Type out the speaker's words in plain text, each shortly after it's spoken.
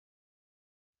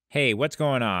Hey, what's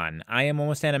going on? I am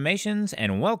Almost Animations,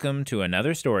 and welcome to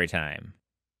another story time.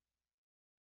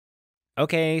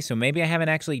 Okay, so maybe I haven't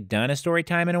actually done a story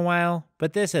time in a while,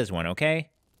 but this is one,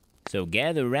 okay? So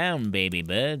gather round, baby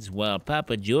buds, while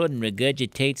Papa Jordan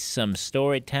regurgitates some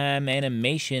story time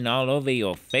animation all over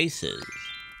your faces.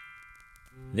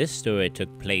 This story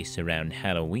took place around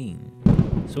Halloween,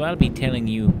 so I'll be telling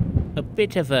you a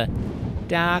bit of a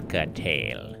darker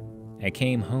tale. I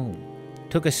came home,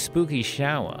 took a spooky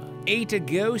shower, ate a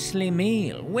ghostly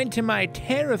meal, went to my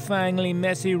terrifyingly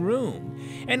messy room,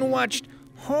 and watched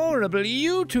horrible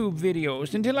YouTube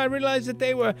videos until I realized that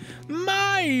they were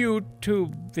my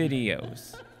YouTube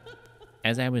videos.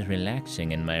 As I was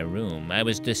relaxing in my room, I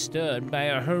was disturbed by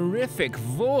a horrific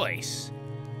voice.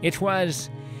 It was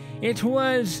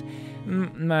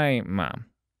my mom.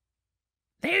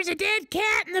 "There's a dead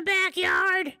cat in the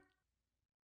backyard."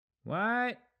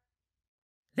 What?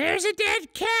 "There's a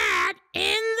dead cat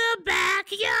in the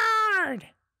backyard."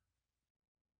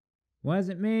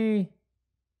 Wasn't me.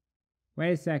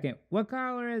 Wait a second. What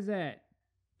color is it?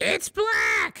 "It's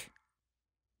black."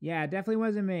 Yeah, it definitely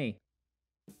wasn't me.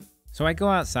 So I go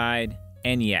outside,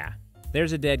 and yeah,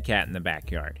 there's a dead cat in the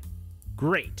backyard.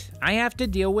 Great. I have to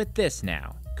deal with this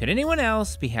now. Could anyone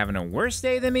else be having a worse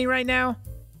day than me right now?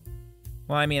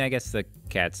 Well, I mean, I guess the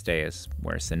cat's day is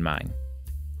worse than mine.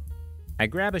 I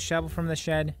grab a shovel from the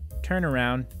shed, turn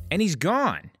around, and he's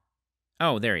gone.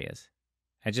 Oh, there he is.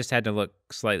 I just had to look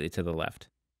slightly to the left.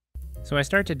 So I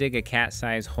start to dig a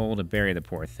cat-sized hole to bury the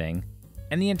poor thing.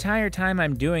 And the entire time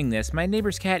I'm doing this, my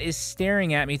neighbor's cat is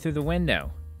staring at me through the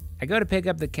window. I go to pick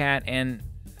up the cat, and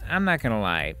I'm not gonna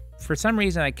lie, for some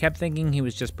reason I kept thinking he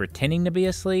was just pretending to be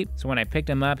asleep, so when I picked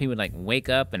him up, he would wake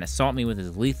up and assault me with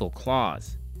his lethal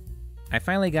claws. I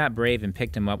finally got brave and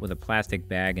picked him up with a plastic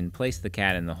bag and placed the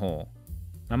cat in the hole.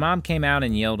 My mom came out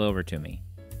and yelled over to me,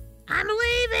 "I'm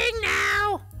leaving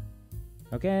now!"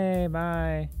 Okay,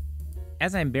 bye.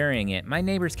 As I'm burying it, my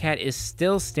neighbor's cat is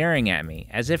still staring at me,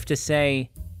 as if to say,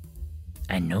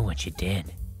 "I know what you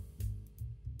did."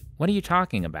 What are you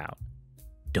talking about?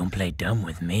 "Don't play dumb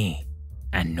with me.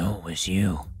 I know it was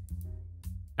you."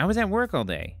 I was at work all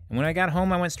day, and when I got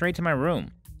home, I went straight to my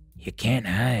room. You can't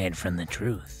hide from the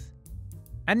truth.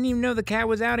 I didn't even know the cat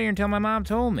was out here until my mom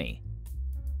told me.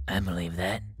 I believe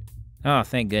that. Oh,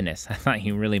 thank goodness. I thought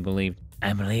you really believed.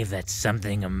 I believe that's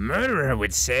something a murderer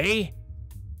would say.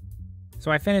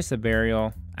 So I finished the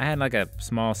burial. I had a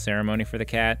small ceremony for the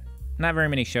cat. Not very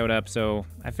many showed up, so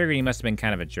I figured he must have been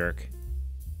kind of a jerk.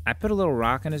 I put a little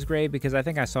rock on his grave because I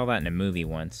think I saw that in a movie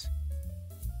once.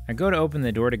 I go to open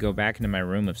the door to go back into my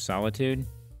room of solitude.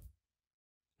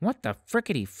 What the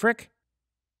frickety frick?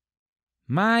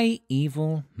 My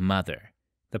evil mother,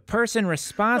 the person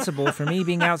responsible for me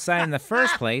being outside in the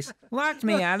first place, locked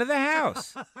me out of the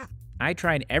house. I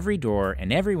tried every door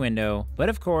and every window, but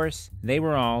of course, they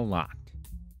were all locked.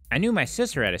 I knew my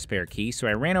sister had a spare key, so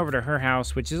I ran over to her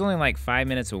house, which is only 5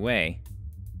 minutes away.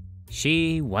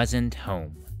 She wasn't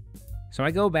home. So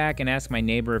I go back and ask my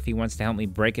neighbor if he wants to help me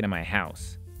break into my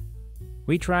house.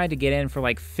 We tried to get in for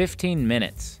 15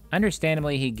 minutes.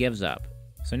 Understandably, he gives up.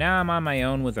 So now I'm on my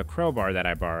own with a crowbar that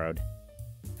I borrowed.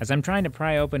 As I'm trying to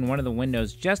pry open one of the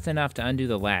windows just enough to undo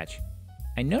the latch,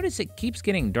 I notice it keeps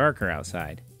getting darker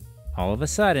outside. All of a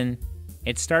sudden,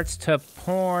 it starts to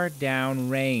pour down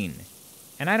rain.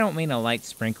 And I don't mean a light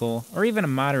sprinkle or even a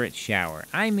moderate shower.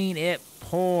 I mean it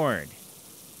poured.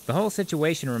 The whole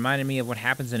situation reminded me of what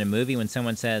happens in a movie when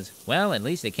someone says, "Well, at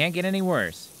least it can't get any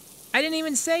worse." I didn't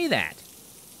even say that.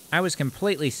 I was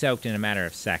completely soaked in a matter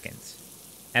of seconds.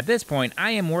 At this point,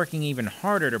 I am working even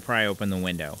harder to pry open the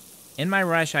window. In my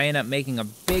rush, I end up making a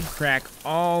big crack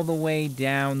all the way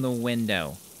down the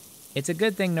window. It's a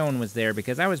good thing no one was there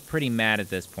because I was pretty mad at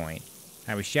this point.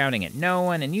 I was shouting at no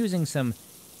one and using some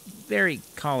very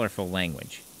colorful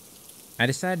language. I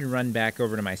decided to run back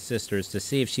over to my sister's to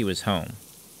see if she was home.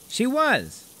 She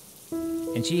was!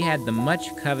 And she had the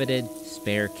much coveted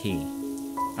spare key.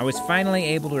 I was finally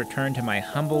able to return to my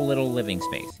humble little living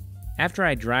space. After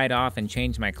I dried off and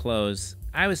changed my clothes,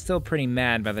 I was still pretty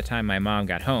mad by the time my mom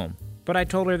got home, but I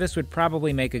told her this would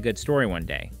probably make a good story one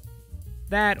day.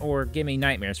 That or give me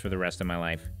nightmares for the rest of my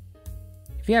life.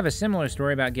 If you have a similar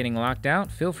story about getting locked out,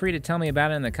 feel free to tell me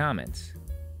about it in the comments.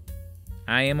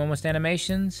 I am Almost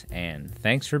Animations, and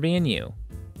thanks for being you.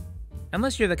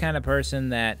 Unless you're the kind of person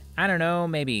that, I don't know,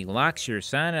 maybe locks your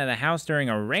son out of the house during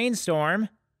a rainstorm.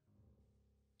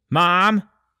 Mom!